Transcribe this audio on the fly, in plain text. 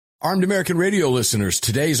Armed American Radio listeners,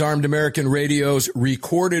 today's Armed American Radio's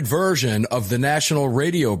recorded version of the national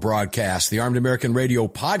radio broadcast, the Armed American Radio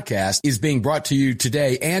podcast, is being brought to you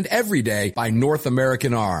today and every day by North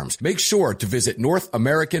American Arms. Make sure to visit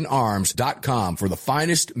NorthAmericanArms.com for the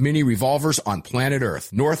finest mini revolvers on planet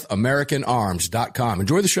Earth. NorthAmericanArms.com.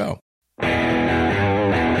 Enjoy the show.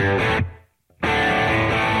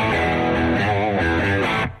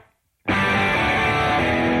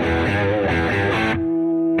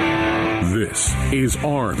 This is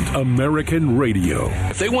Armed American Radio.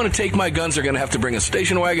 If they want to take my guns, they're going to have to bring a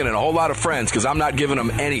station wagon and a whole lot of friends because I'm not giving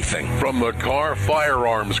them anything. From the Car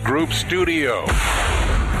Firearms Group studio.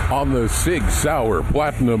 On the Sig Sauer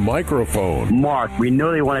Platinum microphone. Mark, we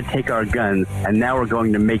know they want to take our guns, and now we're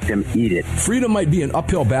going to make them eat it. Freedom might be an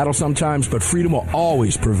uphill battle sometimes, but freedom will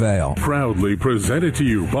always prevail. Proudly presented to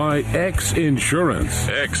you by X Insurance.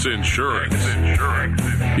 X Insurance.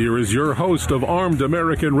 Here is your host of Armed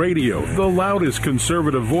American Radio, the loudest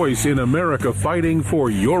conservative voice in America fighting for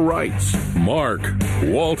your rights, Mark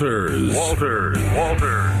Walters. Walters.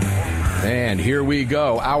 And here we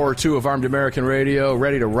go. Hour 2 of Armed American Radio,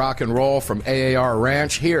 ready to rock and roll from AAR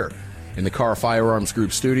Ranch here in the Car Firearms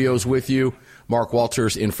Group studios with you. Mark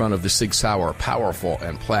Walters in front of the Sig Sauer powerful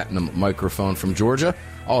and platinum microphone from Georgia.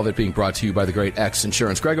 All of it being brought to you by the great X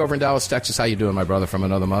Insurance. Greg over in Dallas, Texas, how you doing, my brother from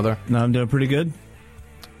another mother? No, I'm doing pretty good.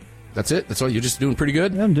 That's it? That's all? You're just doing pretty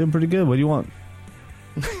good? Yeah, I'm doing pretty good. What do you want?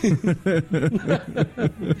 I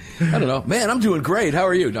don't know. Man, I'm doing great. How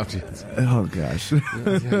are you? No, oh, gosh. How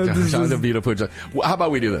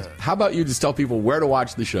about we do this? How about you just tell people where to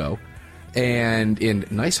watch the show, and in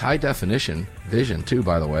nice high definition vision, too,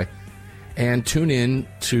 by the way, and tune in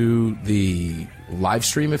to the live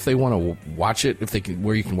stream if they want to watch it, if they can,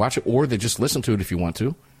 where you can watch it, or they just listen to it if you want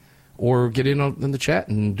to. Or get in the chat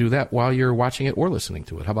and do that while you're watching it or listening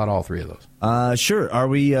to it. How about all three of those? Sure. Are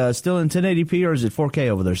we still in 1080p or is it 4K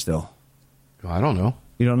over there still? I don't know.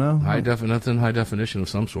 You don't know? High definition of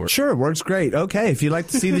some sort. Sure, works great. Okay, if you'd like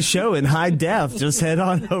to see the show in high def, just head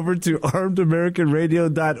on over to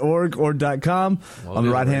armedamericanradio.org or .com. On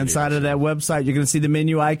the right-hand side of that website, you're going to see the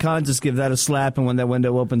menu icon. Just give that a slap, and when that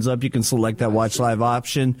window opens up, you can select that Watch Live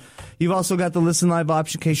option. You've also got the Listen Live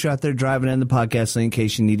option in case you're out there driving, and the podcast link in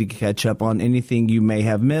case you need to catch up on anything you may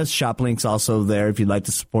have missed. Shop link's also there if you'd like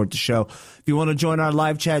to support the show. If you want to join our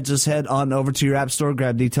live chat, just head on over to your app store,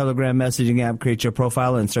 grab the Telegram messaging app, create your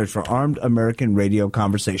profile, and search for Armed American Radio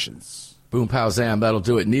Conversations. Boom, pow, zam, that'll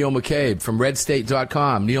do it. Neil McCabe from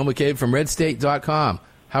RedState.com. Neil McCabe from RedState.com.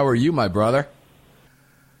 How are you, my brother?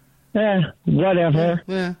 Whatever.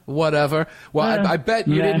 Whatever. Well, I bet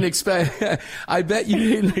you didn't expect. I bet you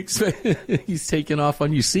didn't expect. He's taking off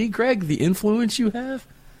on you. See, Greg, the influence you have.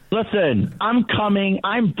 Listen, I'm coming.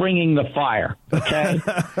 I'm bringing the fire. Okay.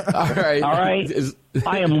 All right. All right.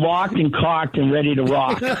 I am locked and cocked and ready to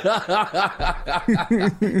rock.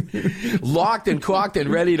 Locked and cocked and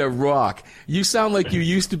ready to rock. You sound like you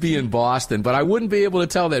used to be in Boston, but I wouldn't be able to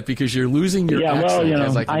tell that because you're losing your accent. Well, you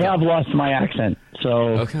know, I have lost my accent.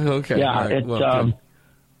 So okay. Yeah, right. it's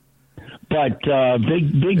but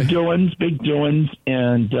big doings,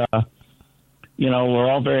 and you know, we're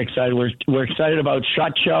all very excited. We're excited about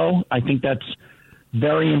SHOT Show. I think that's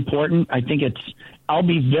very important. I think I'll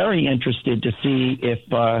be very interested to see if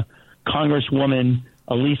Congresswoman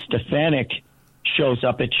Elise Stefanik shows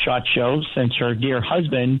up at SHOT Show, since her dear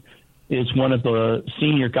husband is one of the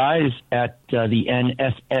senior guys at the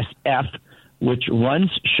NSSF, which runs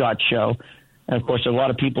SHOT Show. And, of course, a lot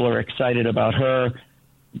of people are excited about her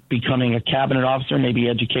becoming a cabinet officer, maybe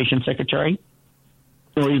education secretary,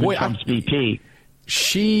 or even Trump's VP.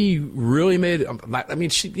 She really made. I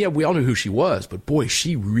mean, we all knew who she was, but boy,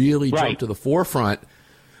 she really jumped to the forefront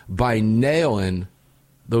by nailing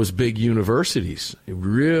those big universities. It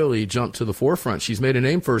really jumped to the forefront. She's made a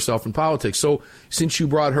name for herself in politics. So, since you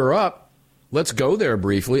brought her up, let's go there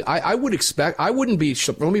briefly. I would expect. I wouldn't be.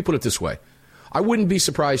 Let me put it this way: I wouldn't be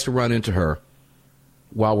surprised to run into her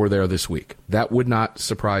while we're there this week. That would not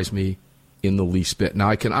surprise me in the least bit. Now,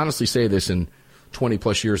 I can honestly say this in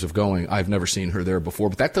 20-plus years of going, I've never seen her there before,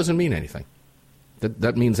 but that doesn't mean anything.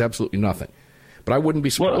 That means absolutely nothing. But I wouldn't be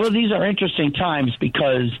surprised. Well, these are interesting times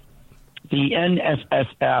because the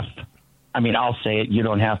NSSF, I mean, I'll say it, you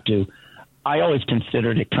don't have to. I always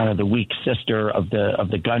considered it kind of the weak sister of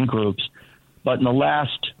the gun groups. But in the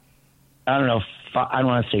last, I don't know, I don't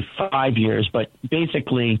want to say 5 years, but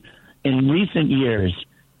basically in recent years,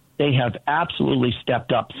 they have absolutely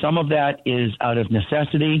stepped up. Some of that is out of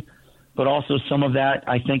necessity, but also some of that,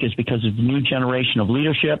 I think, is because of the new generation of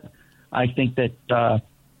leadership. I think that the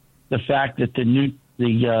fact that the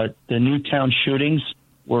Newtown shootings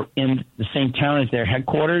were in the same town as their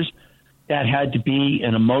headquarters. That had to be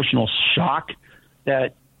an emotional shock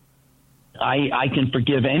that I can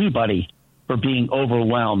forgive anybody for being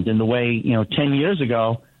overwhelmed in the way, 10 years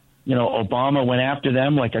ago, Obama went after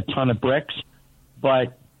them like a ton of bricks.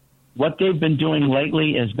 But what they've been doing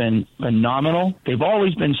lately has been phenomenal. They've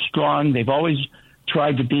always been strong. They've always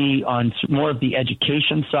tried to be on more of the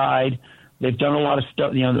education side. They've done a lot of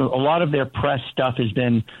stuff. A lot of their press stuff has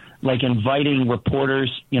been like inviting reporters,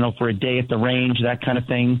 for a day at the range, that kind of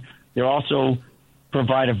thing. They also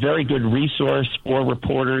provide a very good resource for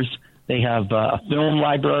reporters. They have a film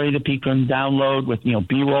library that people can download with,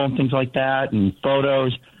 B-roll and things like that and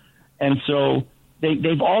photos. And so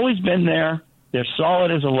they've always been there. They're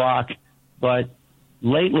solid as a rock. But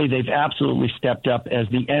lately they've absolutely stepped up as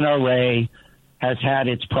the NRA has had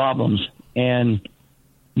its problems. And,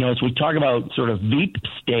 as we talk about sort of Veep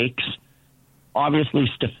stakes, obviously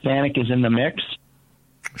Stefanik is in the mix.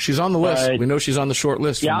 She's on the list. We know she's on the short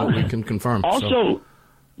list from what we can confirm. Also,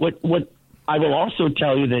 what I will also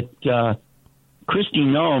tell you that Kristi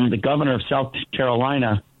Noem, the governor of South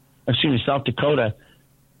Dakota,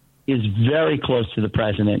 is very close to the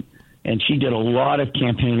president, and she did a lot of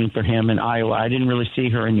campaigning for him in Iowa. I didn't really see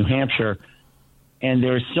her in New Hampshire. And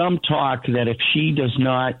there's some talk that if she does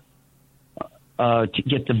not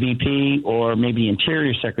get the VP or maybe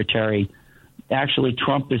Interior Secretary, actually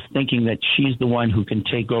Trump is thinking that she's the one who can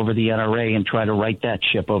take over the NRA and try to right that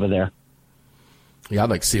ship over there. Yeah, I'd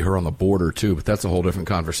like to see her on the border, too, but that's a whole different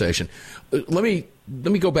conversation. Let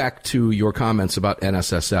me go back to your comments about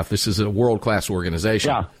NSSF. This is a world-class organization.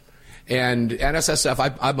 Yeah. And NSSF,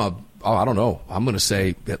 I'm going to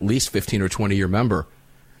say at least 15 or 20-year member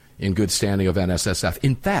in good standing of NSSF.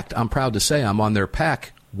 In fact, I'm proud to say I'm on their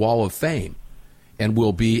PAC Wall of Fame and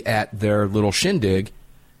will be at their little shindig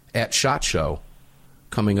at SHOT Show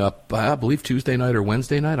coming up, I believe, Tuesday night or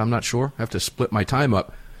Wednesday night. I'm not sure. I have to split my time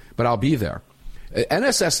up, but I'll be there.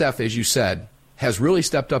 NSSF, as you said, has really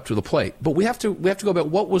stepped up to the plate. But we have to go back.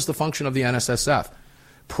 What was the function of the NSSF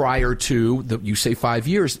prior to, you say 5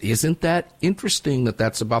 years? Isn't that interesting that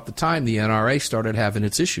that's about the time the NRA started having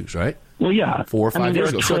its issues, right? Well, yeah. 4 or 5 years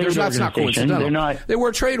ago. So that's not coincidental. They were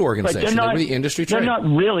a trade organization. They were the industry trade. They're not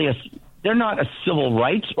really they're not a civil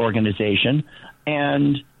rights organization.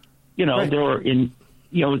 And, right.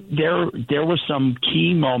 There were some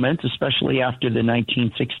key moments, especially after the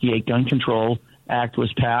 1968 Gun Control Act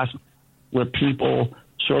was passed, where people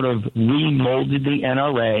sort of remolded the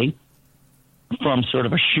NRA from sort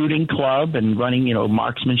of a shooting club and running,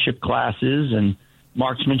 marksmanship classes and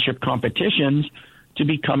marksmanship competitions to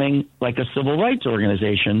becoming like a civil rights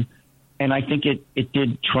organization. And I think it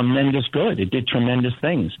did tremendous good. It did tremendous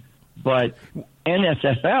things. But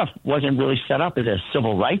NSSF wasn't really set up as a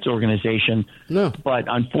civil rights organization. No. But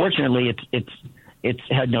unfortunately, it's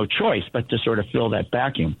had no choice but to sort of fill that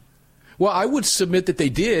vacuum. Well, I would submit that they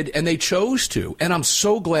did, and they chose to, and I'm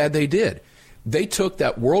so glad they did. They took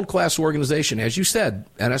that world-class organization. As you said,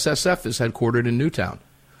 NSSF is headquartered in Newtown.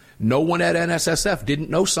 No one at NSSF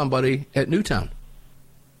didn't know somebody at Newtown.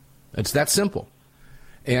 It's that simple.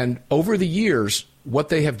 And over the years, what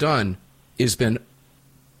they have done has been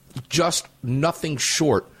just nothing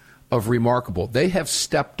short of remarkable. They have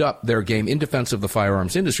stepped up their game in defense of the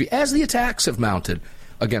firearms industry as the attacks have mounted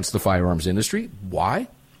against the firearms industry. Why?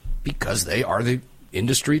 Because they are the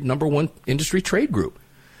number one industry trade group.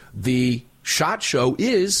 The SHOT Show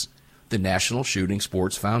is the National Shooting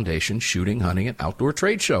Sports Foundation Shooting, Hunting, and Outdoor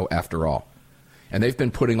Trade Show, after all. And they've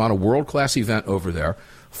been putting on a world-class event over there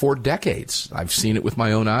for decades. I've seen it with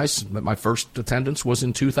my own eyes. My first attendance was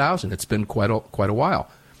in 2000. It's been quite a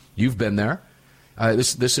while. You've been there.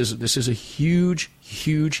 This is a huge,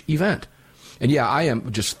 huge event. And, yeah, I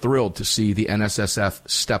am just thrilled to see the NSSF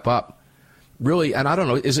step up. Really, and I don't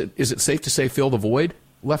know, is it safe to say fill the void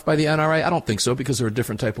left by the NRA? I don't think so, because they're a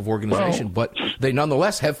different type of organization. But they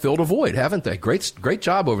nonetheless have filled a void, haven't they? Great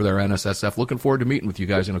job over there, NSSF. Looking forward to meeting with you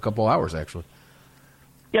guys in a couple hours, actually.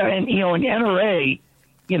 Yeah, and, in NRA,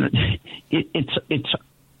 it's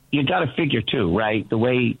you got to figure, too, right, the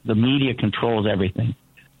way the media controls everything.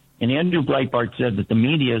 And Andrew Breitbart said that the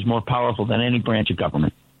media is more powerful than any branch of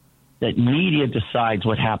government, that media decides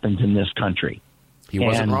what happens in this country. He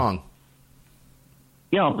wasn't wrong.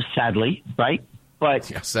 Sadly, right?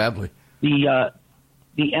 But yeah, sadly, the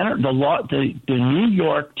New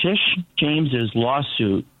York Tish James's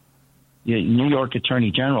lawsuit, the New York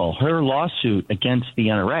Attorney General, her lawsuit against the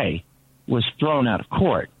NRA was thrown out of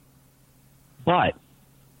court. But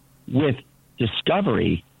with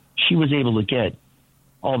discovery, she was able to get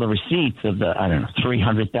all the receipts of the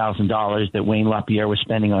 $300,000 that Wayne LaPierre was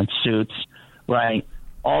spending on suits, right?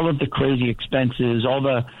 all of the crazy expenses, all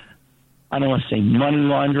the, I don't want to say money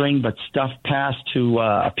laundering, but stuff passed to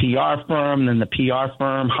a PR firm, then the PR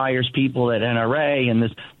firm hires people at NRA, and there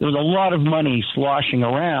was a lot of money sloshing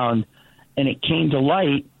around, and it came to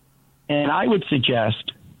light. And I would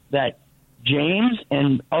suggest that James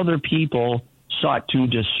and other people sought to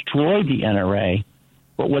destroy the NRA,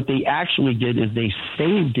 but what they actually did is they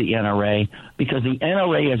saved the NRA because the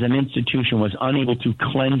NRA as an institution was unable to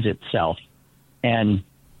cleanse itself. And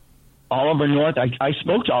Oliver North, I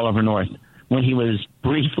spoke to Oliver North when he was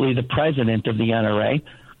briefly the president of the NRA.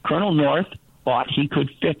 Colonel North thought he could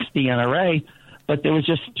fix the NRA, but there was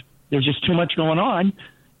just too much going on,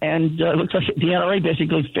 and it looks like the NRA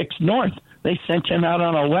basically fixed North. They sent him out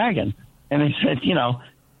on a wagon, and they said,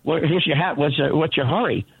 here's your hat. What's your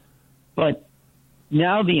hurry? But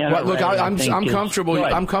now the NRA. Well, look, I'm comfortable.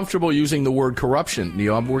 I'm comfortable using the word corruption,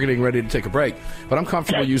 Neil. We're getting ready to take a break, but I'm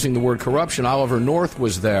comfortable using the word corruption. Oliver North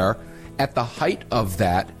was there at the height of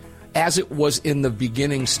that, as it was in the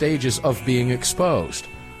beginning stages of being exposed.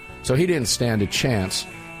 So he didn't stand a chance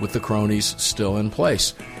with the cronies still in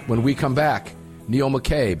place. When we come back, Neil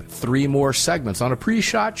McCabe, 3 more segments on a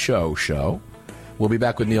pre-shot show. We'll be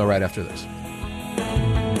back with Neil right after this.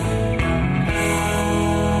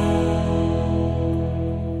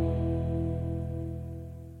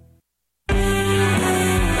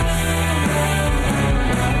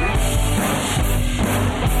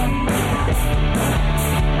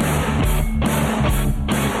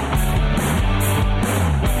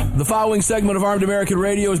 The following segment of Armed American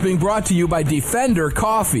Radio is being brought to you by Defender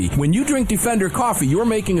Coffee. When you drink Defender Coffee, you're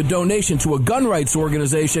making a donation to a gun rights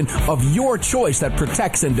organization of your choice that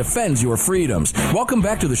protects and defends your freedoms. Welcome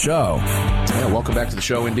back to the show. Yeah, welcome back to the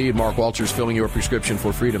show indeed. Mark Walters filling your prescription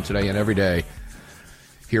for freedom today and every day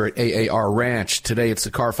here at AAR Ranch. Today it's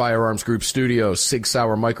the Car Firearms Group Studios. Sig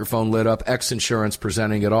Sauer microphone lit up. X Insurance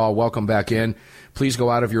presenting it all. Welcome back in. Please go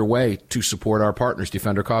out of your way to support our partners.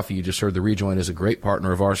 Defender Coffee, you just heard the rejoin, is a great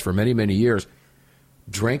partner of ours for many, many years.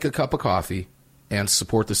 Drink a cup of coffee and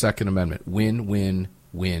support the Second Amendment. Win, win,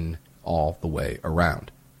 win all the way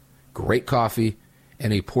around. Great coffee,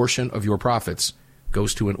 and a portion of your profits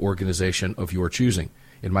goes to an organization of your choosing.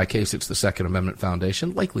 In my case, it's the Second Amendment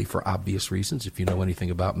Foundation, likely for obvious reasons, if you know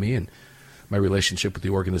anything about me and my relationship with the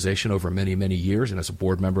organization over many, many years, and as a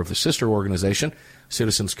board member of the sister organization,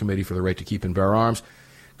 Citizens Committee for the Right to Keep and Bear Arms,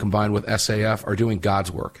 combined with SAF, are doing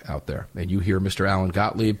God's work out there. And you hear Mr. Alan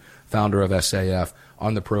Gottlieb, founder of SAF,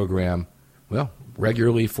 on the program, well,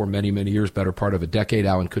 regularly for many, many years, better part of a decade.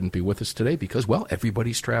 Alan couldn't be with us today because, well,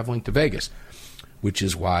 everybody's traveling to Vegas, which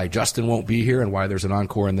is why Justin won't be here and why there's an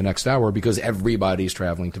encore in the next hour, because everybody's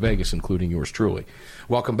traveling to Vegas, including yours truly.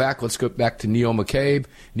 Welcome back. Let's go back to Neil McCabe.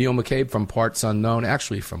 Neil McCabe from Parts Unknown,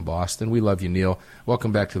 actually from Boston. We love you, Neil.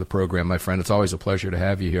 Welcome back to the program, my friend. It's always a pleasure to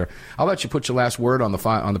have you here. I'll let you put your last word on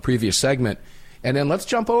the previous segment, and then let's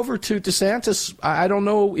jump over to DeSantis. I don't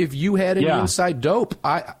know if you had any inside dope.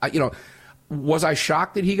 Was I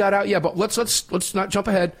shocked that he got out? Yeah, but let's not jump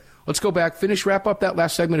ahead. Let's go back, wrap up that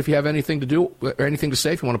last segment if you have anything to do or anything to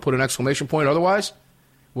say, if you want to put an exclamation point. Otherwise,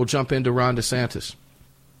 we'll jump into Ron DeSantis.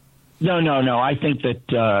 No. I think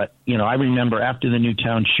that, I remember after the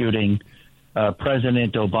Newtown shooting,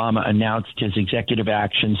 President Obama announced his executive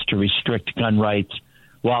actions to restrict gun rights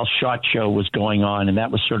while SHOT Show was going on, and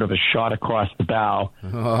that was sort of a shot across the bow.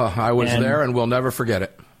 I was there, and we'll never forget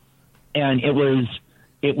it. And it was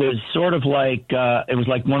sort of like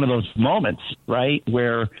one of those moments, right,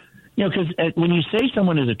 where – because when you say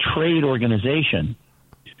someone is a trade organization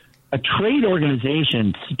tends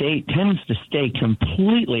to stay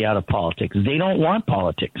completely out of politics. They don't want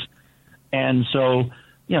politics. And so,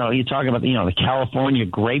 you talk about, the California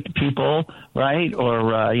grape people, right?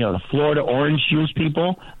 Or, the Florida orange juice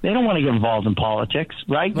people. They don't want to get involved in politics,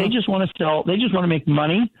 right? They just want to sell. They just want to make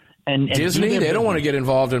money. And Disney, they don't want to get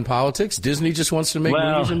involved in politics. Disney just wants to make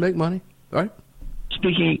movies and make money, right?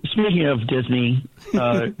 Speaking of Disney,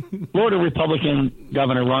 Florida Republican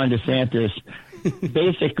Governor Ron DeSantis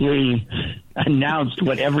basically announced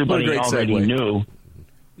what everybody already knew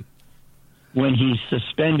when he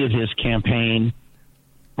suspended his campaign.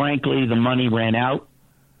 Frankly, the money ran out.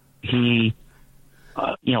 He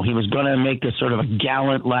was going to make a sort of a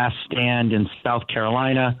gallant last stand in South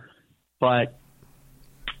Carolina, but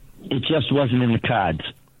it just wasn't in the cards.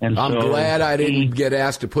 And I'm glad I didn't get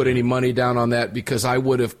asked to put any money down on that, because I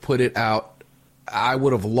would have put it out. I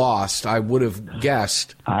would have lost. I would have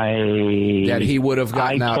guessed that he would have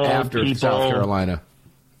gotten out after South Carolina.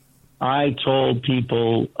 I told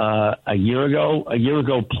people a year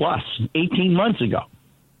ago plus, 18 months ago,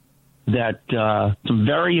 that some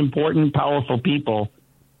very important, powerful people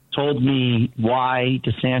told me why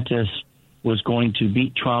DeSantis was going to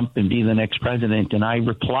beat Trump and be the next president, and I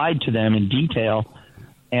replied to them in detail.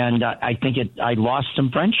 And I think I lost some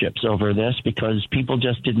friendships over this because people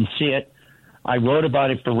just didn't see it. I wrote about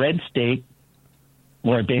it for Red State,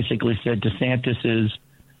 where I basically said DeSantis's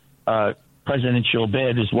presidential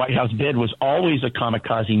bid, his White House bid, was always a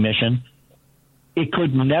kamikaze mission. It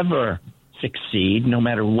could never succeed, no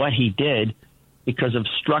matter what he did, because of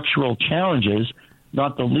structural challenges,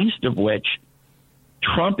 not the least of which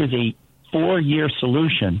Trump is a 4-year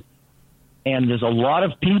solution. And there's a lot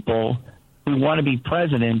of people who want to be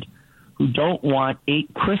president who don't want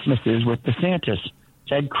 8 Christmases with DeSantis.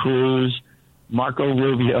 Ted Cruz, Marco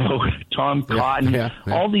Rubio, Tom Cotton,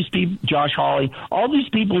 all these people, Josh Hawley, all these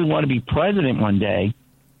people who want to be president one day.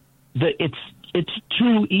 It's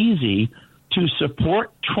too easy to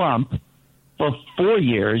support Trump for 4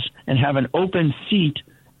 years and have an open seat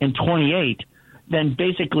in 28, then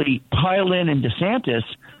basically pile in DeSantis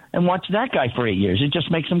and watch that guy for 8 years. It just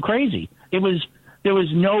makes them crazy. There was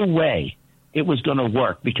no way it was going to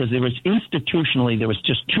work because there was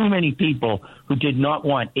just too many people who did not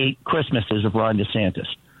want 8 Christmases of Ron DeSantis.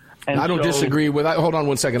 And I don't disagree with. Hold on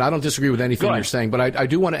one second. I don't disagree with anything you're saying, but I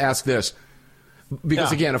do want to ask this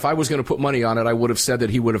because again, if I was going to put money on it, I would have said that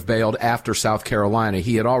he would have bailed after South Carolina.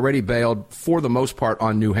 He had already bailed for the most part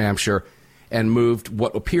on New Hampshire and moved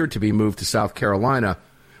what appeared to be moved to South Carolina,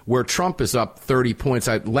 where Trump is up 30 points.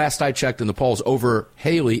 Last I checked in the polls, over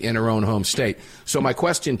Haley in her own home state. So my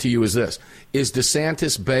question to you is this. Is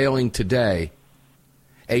DeSantis bailing today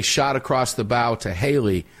a shot across the bow to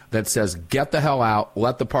Haley that says, get the hell out,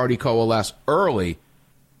 let the party coalesce early?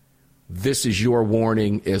 This is your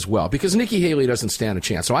warning as well. Because Nikki Haley doesn't stand a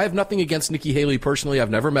chance. So I have nothing against Nikki Haley personally. I've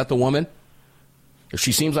never met the woman.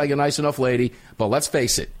 She seems like a nice enough lady. But let's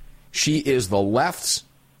face it, she is the left's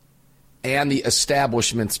and the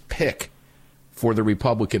establishment's pick for the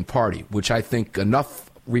Republican Party, which I think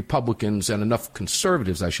enough Republicans and enough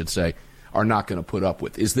conservatives, I should say, are not going to put up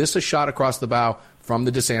with. Is this a shot across the bow from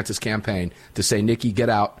the DeSantis campaign to say, Nikki, get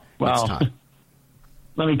out, it's time?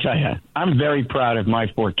 Let me tell you, I'm very proud of my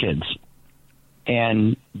 4 kids,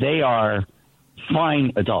 and they are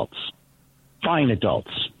fine adults,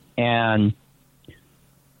 and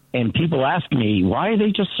people ask me, why are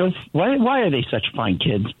they why are they such fine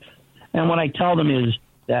kids? And what I tell them is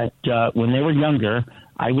that when they were younger,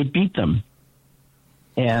 I would beat them.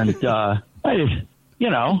 And I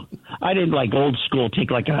didn't like old school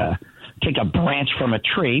take a branch from a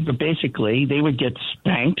tree, but basically they would get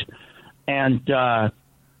spanked and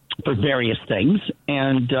for various things.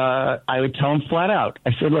 And I would tell them flat out,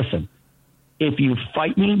 I said, listen, if you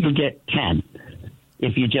fight me, you get 10.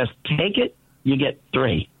 If you just take it, you get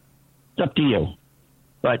 3. It's up to you.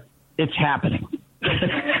 But it's happening.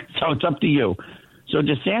 So it's up to you. So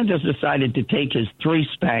DeSantis decided to take his 3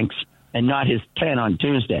 spanks and not his 10 on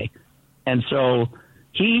Tuesday. And so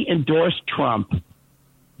he endorsed Trump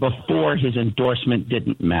before his endorsement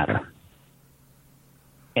didn't matter.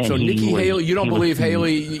 And so Nikki Haley, you don't believe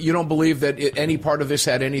that any part of this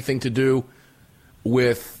had anything to do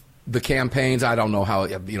with the campaigns? I don't know how,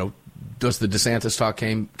 does the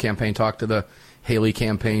DeSantis campaign talk to the Haley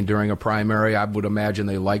campaign during a primary? I would imagine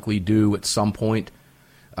they likely do at some point.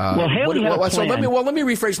 Well, Haley had a plan. So let me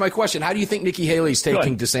rephrase my question. How do you think Nikki Haley's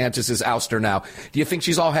taking DeSantis' ouster now? Do you think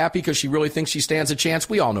she's all happy because she really thinks she stands a chance?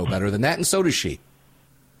 We all know better than that, and so does she.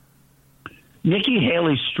 Nikki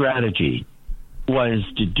Haley's strategy was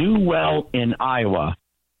to do well in Iowa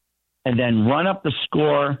and then run up the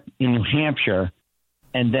score in New Hampshire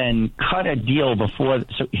and then cut a deal before.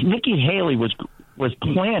 So Nikki Haley was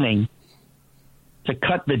planning to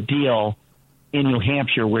cut the deal in New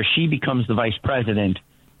Hampshire where she becomes the vice president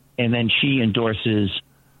and then she endorses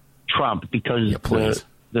Trump because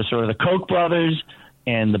the sort of the Koch brothers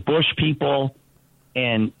and the Bush people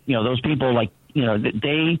and, those people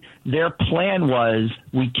their plan was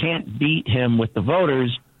we can't beat him with the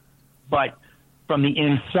voters, but from the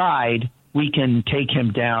inside, we can take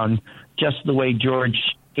him down just the way George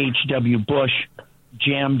H.W. Bush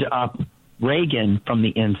jammed up Reagan from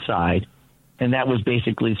the inside. And that was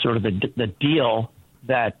basically sort of the deal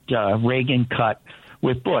that Reagan cut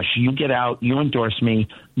with Bush. You get out, you endorse me,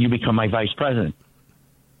 you become my vice president.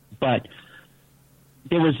 But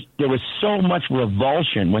there was so much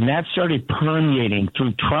revulsion when that started permeating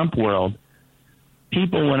through Trump world.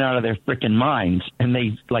 People went out of their freaking minds, and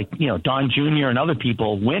they Don Jr. and other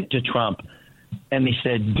people went to Trump and they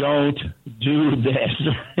said, don't do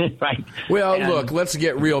this. Right. Well, look, let's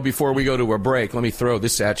get real before we go to a break. Let me throw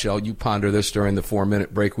this at you. You ponder this during the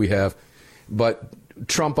 4-minute break we have. But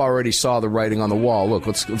Trump already saw the writing on the wall. Look,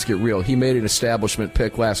 let's get real. He made an establishment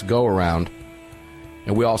pick last go-around,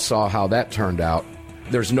 and we all saw how that turned out.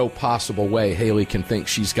 There's no possible way Haley can think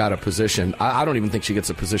she's got a position. I don't even think she gets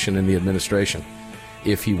a position in the administration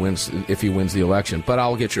if he wins the election. But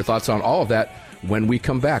I'll get your thoughts on all of that when we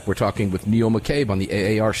come back. We're talking with Neil McCabe on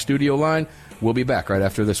the AAR studio line. We'll be back right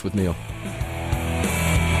after this with Neil.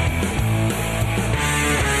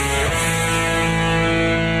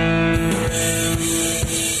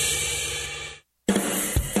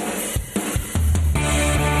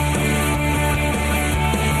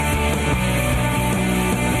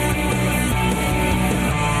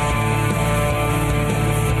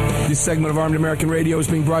 This segment of Armed American Radio is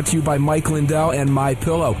being brought to you by Mike Lindell and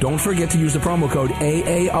MyPillow. Don't forget to use the promo code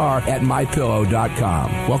AAR at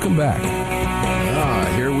MyPillow.com. Welcome back.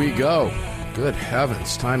 Here we go. Good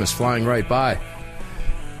heavens, time is flying right by.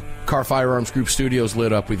 Car Firearms Group Studios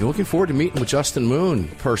lit up. We've been looking forward to meeting with Justin Moon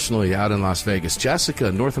personally out in Las Vegas.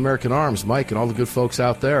 Jessica, North American Arms, Mike, and all the good folks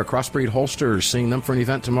out there. Crossbreed Holsters, seeing them for an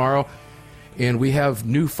event tomorrow. And we have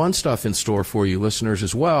new fun stuff in store for you listeners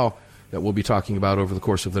as well that we'll be talking about over the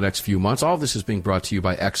course of the next few months. All of this is being brought to you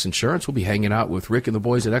by X Insurance. We'll be hanging out with Rick and the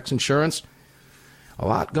boys at X Insurance. A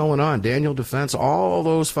lot going on. Daniel Defense, all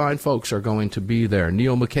those fine folks are going to be there.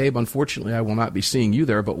 Neil McCabe, unfortunately, I will not be seeing you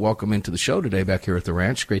there, but welcome into the show today back here at the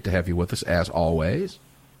ranch. Great to have you with us, as always.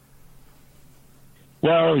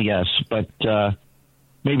 Well, yes, but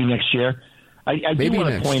maybe next year. I do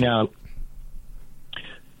want to point out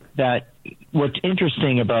that what's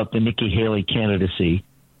interesting about the Nikki Haley candidacy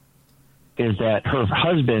is that her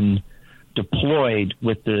husband deployed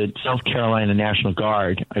with the South Carolina National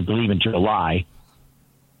Guard, I believe in July,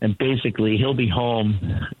 and basically he'll be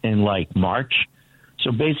home in like March.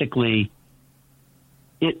 So basically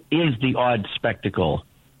it is the odd spectacle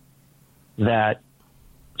that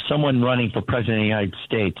someone running for president of the United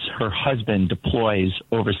States, her husband deploys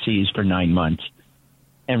overseas for 9 months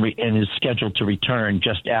and is scheduled to return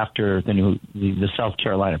just after the South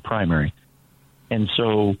Carolina primary. And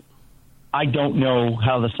so I don't know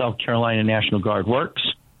how the South Carolina National Guard works.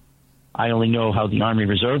 I only know how the Army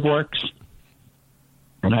Reserve works.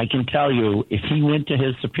 And I can tell you, if he went to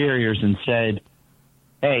his superiors and said,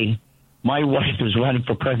 hey, my wife is running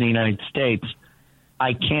for president of the United States,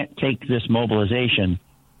 I can't take this mobilization,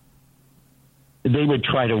 they would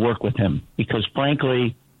try to work with him because,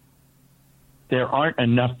 frankly, there aren't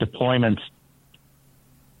enough deployments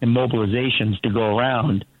and mobilizations to go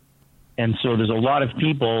around. And so there's a lot of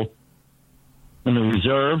people in the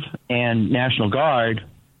Reserve and National Guard,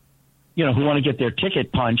 who want to get their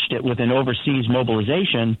ticket punched with an overseas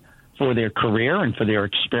mobilization for their career and for their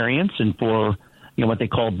experience and for, what they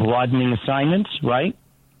call broadening assignments, right?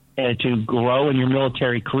 And to grow in your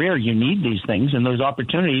military career, you need these things, and those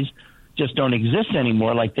opportunities just don't exist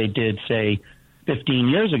anymore like they did, say, 15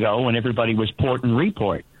 years ago when everybody was port and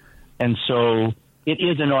report. And so it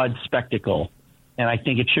is an odd spectacle. And I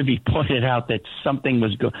think it should be pointed out that something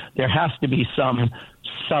was there has to be some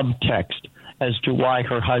subtext as to why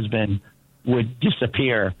her husband would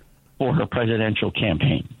disappear for her presidential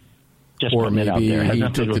campaign. Just or maybe he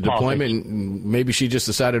took the deployment. Maybe she just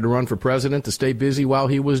decided to run for president to stay busy while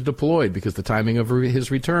he was deployed because the timing of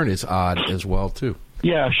his return is odd as well, too.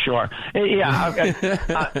 Yeah, sure.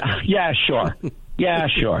 Yeah, sure. Yeah,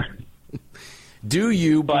 sure. Do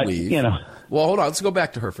you believe? Well, hold on. Let's go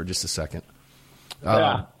back to her for just a second.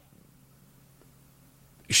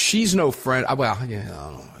 She's no friend. Well,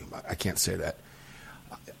 yeah, I can't say that.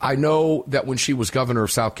 I know that when she was governor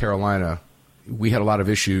of South Carolina, we had a lot of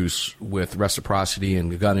issues with reciprocity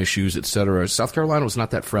and gun issues, et cetera. South Carolina was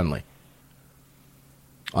not that friendly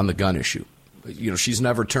on the gun issue. She's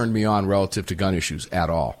never turned me on relative to gun issues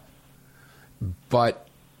at all. But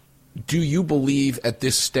do you believe at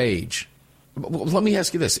this stage, let me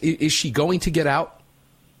ask you this, is she going to get out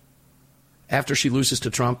after she loses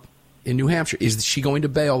to Trump in New Hampshire? Is she going to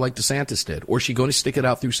bail like DeSantis did, or is she going to stick it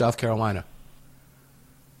out through South Carolina?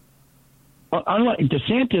 Well,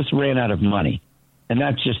 DeSantis ran out of money, and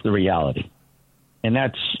that's just the reality. And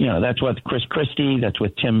that's what Chris Christie, that's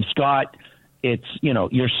with Tim Scott. It's,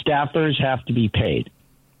 your staffers have to be paid.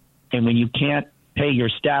 And when you can't pay your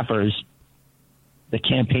staffers, the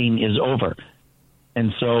campaign is over.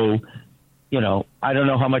 And so, I don't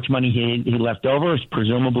know how much money he left over.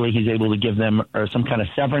 Presumably he's able to give them some kind of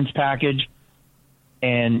severance package.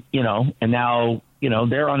 And, and now,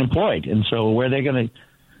 they're unemployed. And so where they're going to,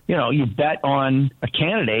 you bet on a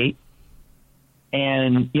candidate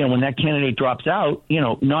and, when that candidate drops out,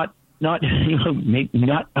 not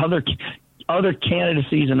other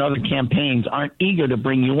candidacies and other campaigns aren't eager to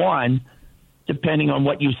bring you on depending on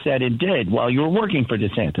what you said and did while you were working for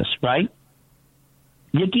DeSantis, right?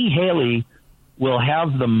 Nikki Haley will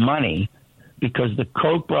have the money because the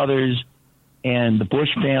Koch brothers and the Bush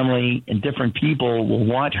family and different people will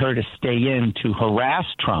want her to stay in to harass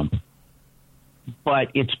Trump. But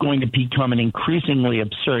it's going to become an increasingly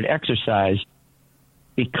absurd exercise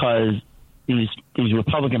because these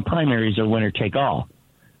Republican primaries are winner take all.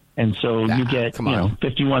 And so you get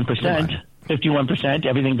 51%,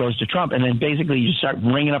 everything goes to Trump. And then basically you start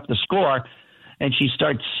ringing up the score and she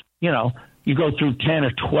starts, you go through 10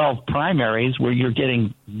 or 12 primaries where you're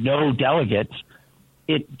getting no delegates.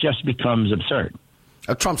 It just becomes absurd.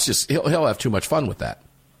 Trump's he'll have too much fun with that.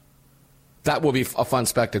 That will be a fun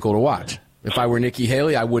spectacle to watch. If I were Nikki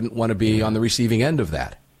Haley, I wouldn't want to be on the receiving end of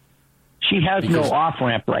that. She has no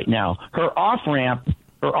off-ramp right now. Her off-ramp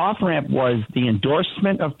was the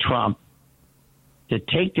endorsement of Trump to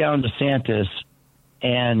take down DeSantis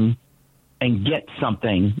and get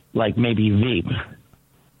something like maybe Veep.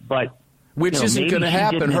 But which isn't going to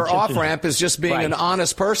happen. Her off-ramp is just being an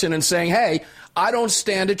honest person and saying, hey, I don't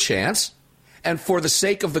stand a chance. And for the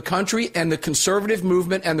sake of the country and the conservative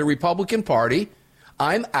movement and the Republican Party,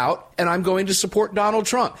 I'm out and I'm going to support Donald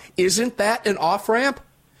Trump. Isn't that an off-ramp?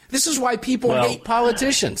 This is why people hate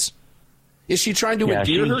politicians. Is she trying to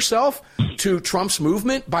endear herself to Trump's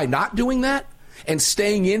movement by not doing that and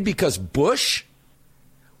staying in because Bush,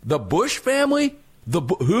 the Bush family,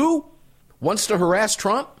 who wants to harass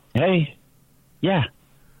Trump? Hey, yeah.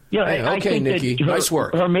 Yeah, hey, okay, I think Nikki, nice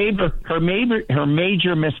work. Her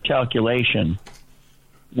major miscalculation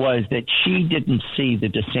was that she didn't see the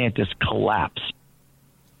DeSantis collapse.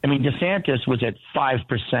 I mean, DeSantis was at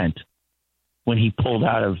 5% when he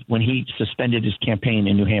suspended his campaign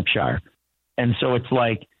in New Hampshire. And so it's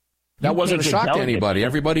like... That wasn't a shock to anybody.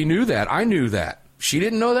 Everybody knew that. I knew that. She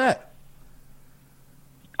didn't know that.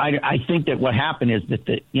 I think that what happened is that,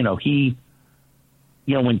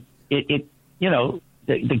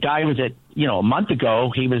 the guy was at, a month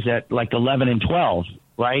ago, he was at like 11 and 12,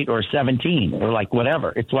 right? Or 17 or like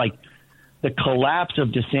whatever. It's like the collapse of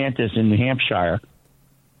DeSantis in New Hampshire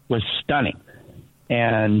was stunning.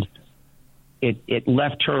 And it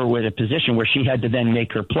left her with a position where she had to then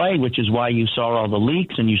make her play, which is why you saw all the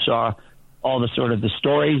leaks and you saw all the sort of the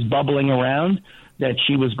stories bubbling around that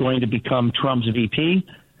she was going to become Trump's VP.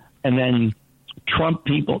 And then Trump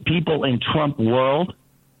people in Trump world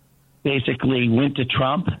basically went to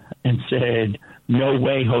Trump and said, no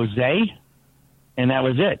way, Jose. And that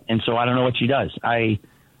was it. And so I don't know what she does. I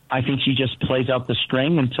think she just plays out the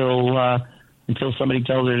string until somebody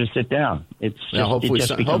tells her to sit down. It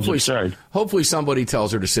just becomes absurd. Hopefully somebody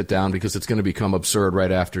tells her to sit down because it's going to become absurd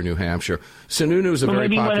right after New Hampshire. Sununu's a very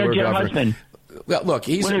popular governor. Well, look,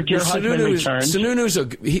 Sununu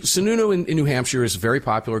in New Hampshire is a very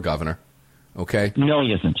popular governor. Okay. No,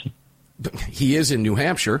 he isn't. He is in New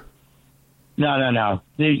Hampshire. No.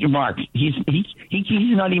 Mark, he's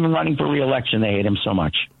not even running for re-election. They hate him so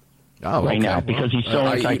much now because he's so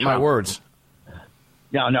anti-Trump. I eat my words.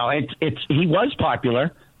 No, he was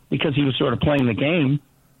popular because he was sort of playing the game,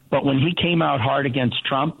 but when he came out hard against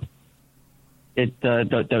Trump,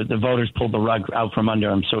 the voters pulled the rug out from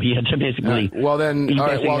under him. So he had to basically. Then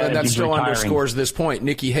that still underscores this point.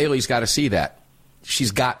 Nikki Haley's got to see that.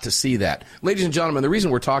 She's got to see that. Ladies and gentlemen, the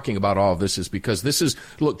reason we're talking about all of this is because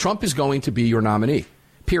Trump is going to be your nominee.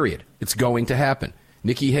 Period. It's going to happen.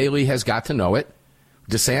 Nikki Haley has got to know it.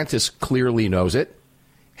 DeSantis clearly knows it.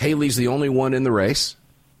 Haley's the only one in the race.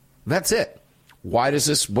 That's it.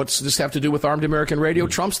 What's this have to do with Armed American Radio?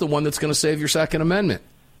 Trump's the one that's going to save your Second Amendment.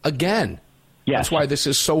 Again. Yes. That's why this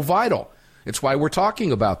is so vital. It's why we're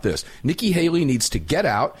talking about this. Nikki Haley needs to get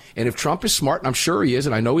out, and if Trump is smart, and I'm sure he is,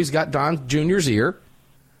 and I know he's got Don Jr.'s ear,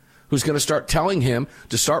 who's going to start telling him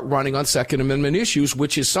to start running on Second Amendment issues,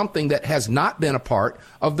 which is something that has not been a part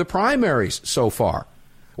of the primaries so far,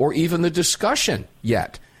 or even the discussion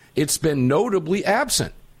yet. It's been notably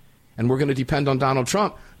absent. And we're going to depend on Donald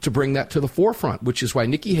Trump to bring that to the forefront, which is why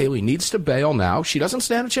Nikki Haley needs to bail now. She doesn't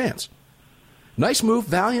stand a chance. Nice move,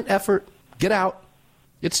 valiant effort. Get out.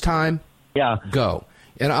 It's time. Yeah. Go.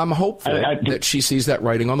 And I'm hopeful that she sees that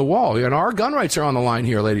writing on the wall. And our gun rights are on the line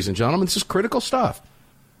here, ladies and gentlemen. This is critical stuff.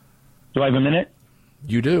 Do I have a minute?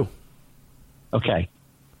 You do. Okay.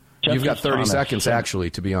 You've got 30 seconds, actually,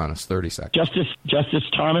 to be honest. 30 seconds. Justice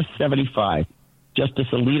Thomas, 75. Justice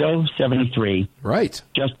Alito, 73. Right.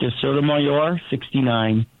 Justice Sotomayor,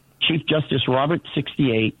 69. Chief Justice Roberts,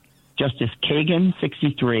 68. Justice Kagan,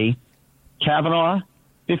 63. Kavanaugh,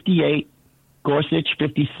 58. Gorsuch,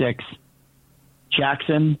 56.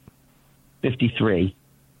 Jackson, 53.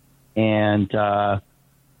 And I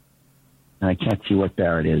can't see what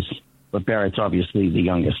Barrett is. but Barrett's obviously the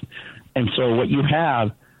youngest. And so what you could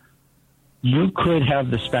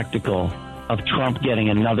have the spectacle of Trump getting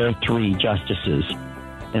another 3 justices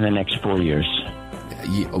in the next 4 years.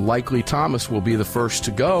 Likely Thomas will be the first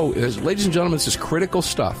to go. Ladies and gentlemen, this is critical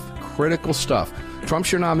stuff. Critical stuff.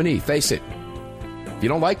 Trump's your nominee. Face it. If you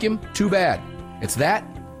don't like him, too bad. It's that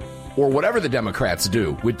or whatever the Democrats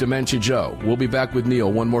do with Dementia Joe. We'll be back with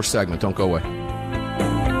Neil. One more segment. Don't go away.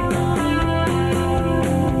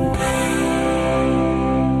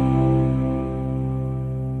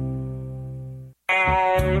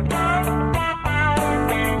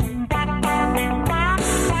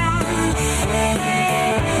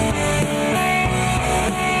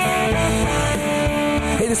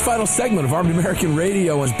 Final segment of Armed American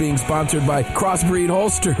Radio is being sponsored by Crossbreed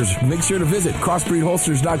Holsters. Make sure to visit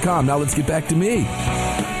crossbreedholsters.com. Now let's get back to me.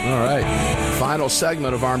 All right. Final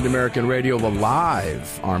segment of Armed American Radio, the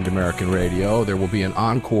live Armed American Radio. There will be an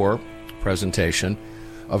encore presentation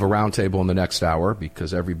of a roundtable in the next hour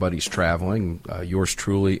because everybody's traveling, yours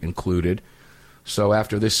truly included. So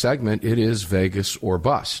after this segment, it is Vegas or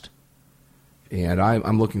bust. And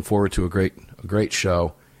I'm looking forward to a great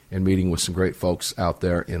show and meeting with some great folks out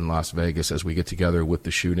there in Las Vegas as we get together with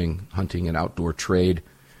the shooting, hunting, and outdoor trade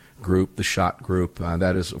group, the SHOT group.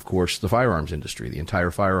 That is, of course, the firearms industry. The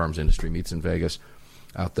entire firearms industry meets in Vegas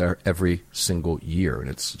out there every single year. And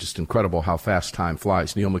it's just incredible how fast time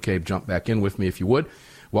flies. Neil McCabe, jump back in with me if you would.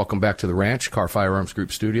 Welcome back to the ranch, Car Firearms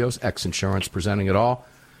Group Studios, X Insurance presenting it all,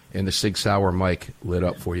 and the Sig Sauer mic lit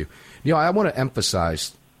up for you. Neil, I want to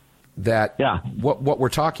emphasize that what we're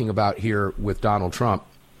talking about here with Donald Trump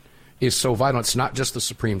is so vital. It's not just the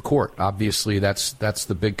Supreme Court. Obviously, that's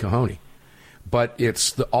the big cojones. But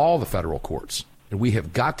it's all the federal courts. And we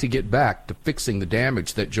have got to get back to fixing the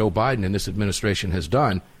damage that Joe Biden and this administration has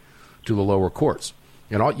done to the lower courts.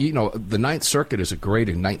 And the Ninth Circuit is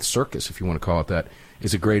Ninth Circus, if you want to call it that,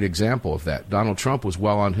 is a great example of that. Donald Trump was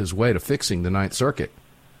well on his way to fixing the Ninth Circuit.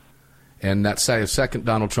 And that second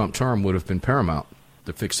Donald Trump term would have been paramount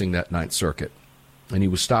to fixing that Ninth Circuit. And he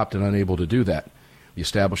was stopped and unable to do that. The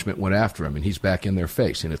establishment went after him, and he's back in their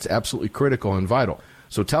face. And it's absolutely critical and vital.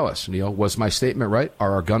 So tell us, Neil, was my statement right?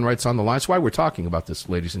 Are our gun rights on the line? That's why we're talking about this,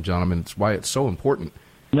 ladies and gentlemen. It's why it's so important.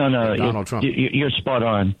 No, Donald Trump. You're spot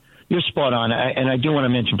on. You're spot on. And I do want to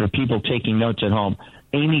mention for people taking notes at home,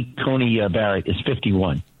 Amy Coney Barrett is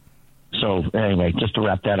 51. So anyway, just to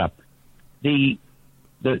wrap that up, the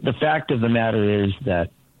fact of the matter is that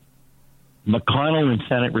McConnell and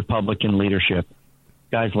Senate Republican leadership,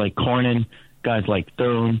 guys like Cornyn, guys like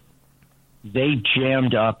Thune, they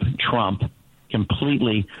jammed up Trump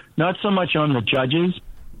completely, not so much on the judges,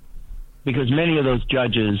 because many of those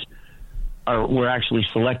judges were actually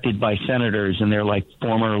selected by senators, and they're like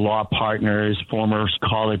former law partners, former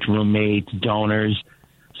college roommates, donors.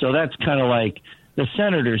 So that's kind of like the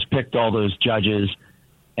senators picked all those judges,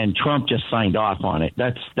 and Trump just signed off on it.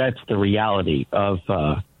 That's the reality of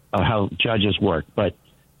how judges work. But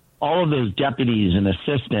all of those deputies and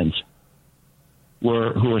assistants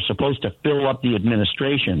who were supposed to fill up the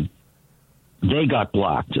administration, they got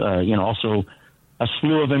blocked. Also, a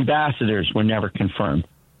slew of ambassadors were never confirmed.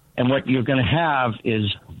 And what you're going to have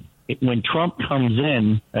is when Trump comes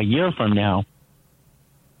in a year from now,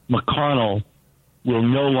 McConnell will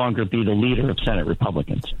no longer be the leader of Senate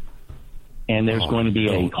Republicans. And there's going to be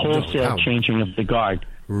a wholesale changing of the guard.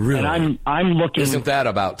 Really? And I'm looking. Isn't that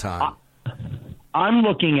about time? I'm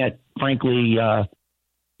looking at, frankly,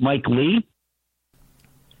 Mike Lee,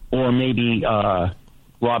 or maybe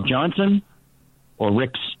Rob Johnson, or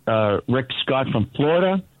Rick Scott from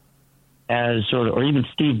Florida, as sort of, or even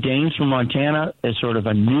Steve Daines from Montana, as sort of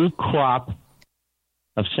a new crop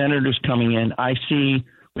of senators coming in. I see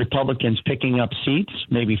Republicans picking up seats,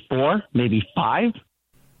 maybe 4, maybe 5,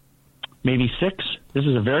 maybe 6. This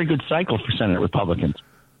is a very good cycle for Senate Republicans.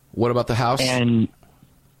 What about the House? And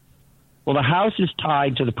the House is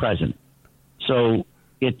tied to the president. So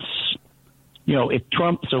it's, if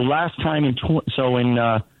Trump. So last time in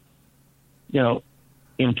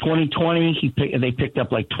 2020 they picked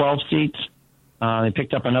up like 12 seats. They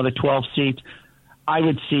picked up another 12 seats. I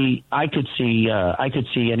could see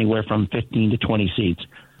anywhere from 15 to 20 seats.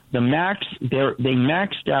 They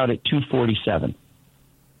maxed out at 247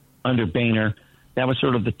 under Boehner. That was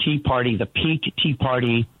sort of the Tea Party, the peak Tea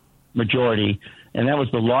Party majority, and that was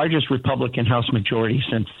the largest Republican House majority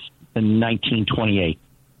since 1928.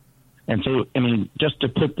 And so, just to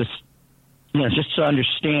put this, just to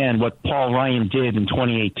understand what Paul Ryan did in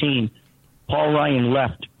 2018, Paul Ryan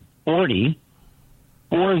left 40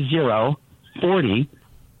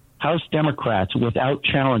 House Democrats without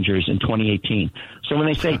challengers in 2018. So when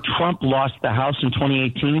they say Trump lost the House in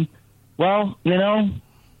 2018, Well,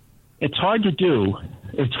 it's hard to do.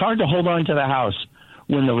 It's hard to hold on to the House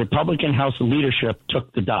when the Republican House leadership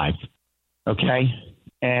took the dive, okay?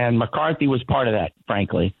 And McCarthy was part of that,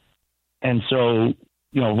 frankly. And so,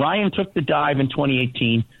 Ryan took the dive in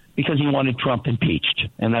 2018 because he wanted Trump impeached,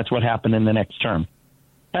 and that's what happened in the next term.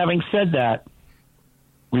 Having said that,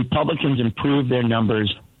 Republicans improved their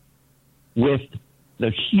numbers with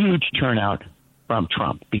the huge turnout from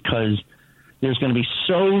Trump because there's going to be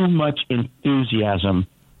so much enthusiasm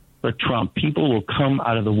for Trump. People will come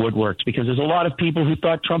out of the woodworks because there's a lot of people who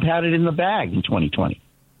thought Trump had it in the bag in 2020.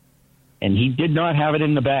 And he did not have it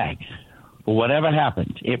in the bag. But whatever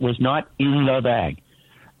happened, it was not in the bag.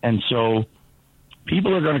 And so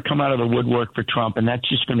people are going to come out of the woodwork for Trump, and that's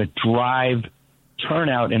just going to drive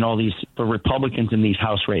turnout in all these for Republicans in these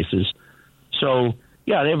House races. So,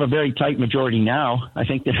 yeah, they have a very tight majority now. I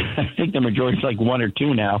think the majority is like 1 or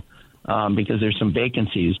 2 now because there's some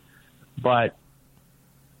vacancies. But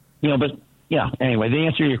anyway, the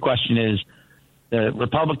answer to your question is the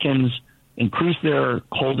Republicans increase their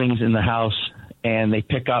holdings in the House, and they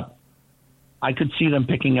pick up. I could see them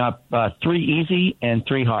picking up 3 easy and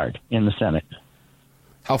 3 hard in the Senate.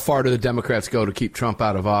 How far do the Democrats go to keep Trump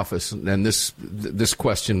out of office? And this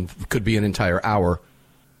question could be an entire hour.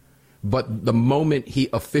 But the moment he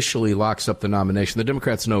officially locks up the nomination, the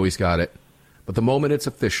Democrats know he's got it. But the moment it's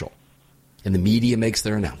official and the media makes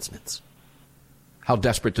their announcements, how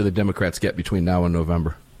desperate do the Democrats get between now and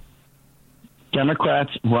November?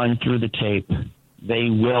 Democrats run through the tape. They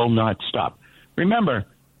will not stop. Remember,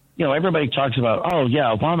 everybody talks about,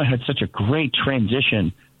 Obama had such a great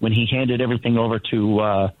transition when he handed everything over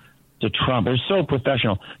to Trump. It was so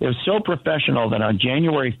professional. It was so professional that on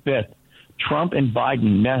January 5th, Trump and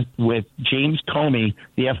Biden met with James Comey,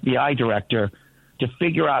 the FBI director, to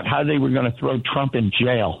figure out how they were going to throw Trump in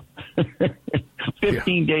jail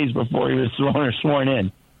 15 days before he was sworn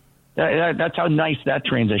in. That's how nice that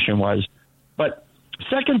transition was. But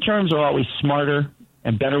second terms are always smarter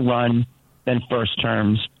and better run than first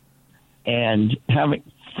terms. And having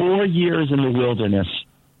 4 years in the wilderness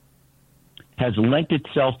has lent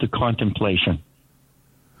itself to contemplation.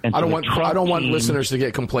 And I don't want listeners to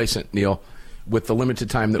get complacent, Neil, with the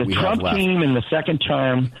limited time that we have left. The Trump team in the second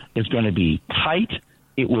term is going to be tight.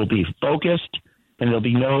 It will be focused, and there'll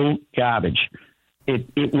be no garbage.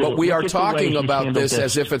 But we are talking about this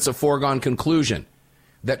as if it's a foregone conclusion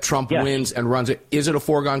that Trump wins and runs it. Is it a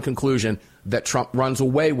foregone conclusion that Trump runs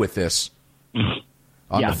away with this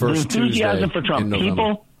on the first Tuesday for Trump. in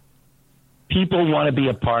November? People want to be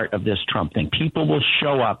a part of this Trump thing. People will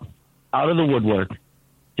show up out of the woodwork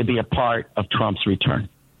to be a part of Trump's return.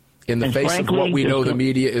 In the face of what we know the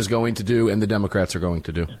media is going to do and the Democrats are going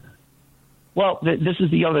to do. Well, this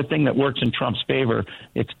is the other thing that works in Trump's favor.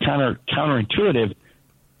 It's counterintuitive,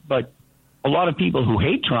 but a lot of people who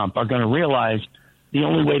hate Trump are going to realize the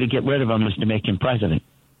only way to get rid of him is to make him president.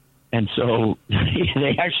 And so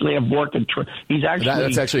they actually have more control.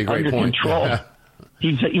 That's actually a great point. Control. Yeah.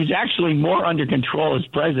 He's actually more under control as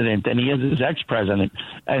president than he is as ex-president.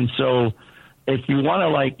 And so if you want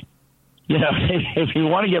to if you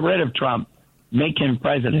want to get rid of Trump, make him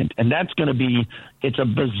president. And that's going to be, it's a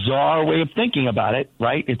bizarre way of thinking about it,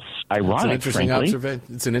 right? It's ironic,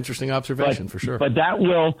 It's an interesting observation, for sure. But that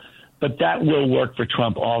will work for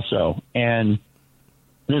Trump also. And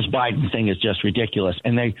this Biden thing is just ridiculous.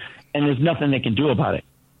 And there's nothing they can do about it.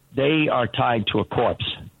 They are tied to a corpse.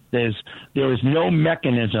 There is no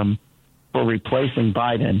mechanism for replacing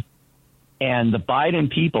Biden. And the Biden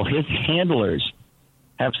people, his handlers,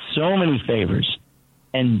 have so many favors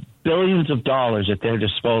and billions of dollars at their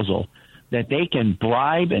disposal that they can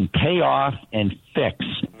bribe and pay off and fix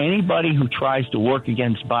anybody who tries to work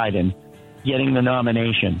against Biden getting the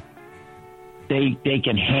nomination. They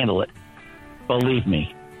can handle it. Believe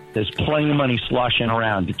me, there's plenty of money sloshing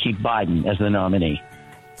around to keep Biden as the nominee.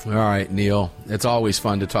 All right, Neil. It's always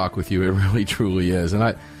fun to talk with you. It really, truly is.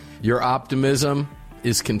 And your optimism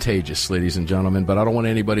is contagious, ladies and gentlemen, but I don't want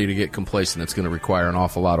anybody to get complacent. It's going to require an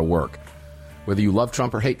awful lot of work. Whether you love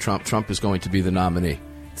Trump or hate Trump, Trump is going to be the nominee.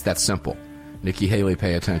 It's that simple. Nikki Haley,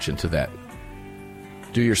 pay attention to that.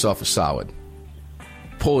 Do yourself a solid.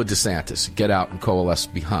 Pull a DeSantis. Get out and coalesce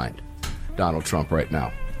behind Donald Trump right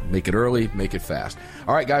now. Make it early, make it fast.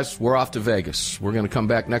 All right, guys, we're off to Vegas. We're going to come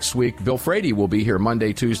back next week. Bill Frady will be here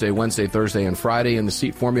Monday, Tuesday, Wednesday, Thursday, and Friday in the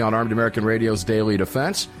seat for me on Armed American Radio's Daily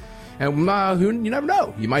Defense. And you never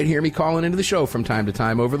know. You might hear me calling into the show from time to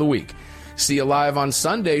time over the week. See you live on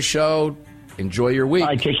Sunday's show. Enjoy your week. All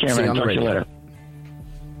right, take care, See man. you on the Talk radio. to you later.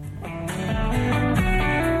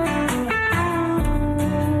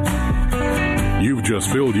 You've Just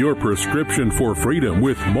filled your prescription for freedom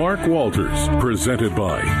with Mark Walters, presented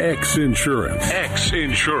by X Insurance. X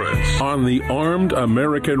Insurance. On the Armed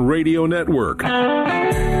American Radio Network.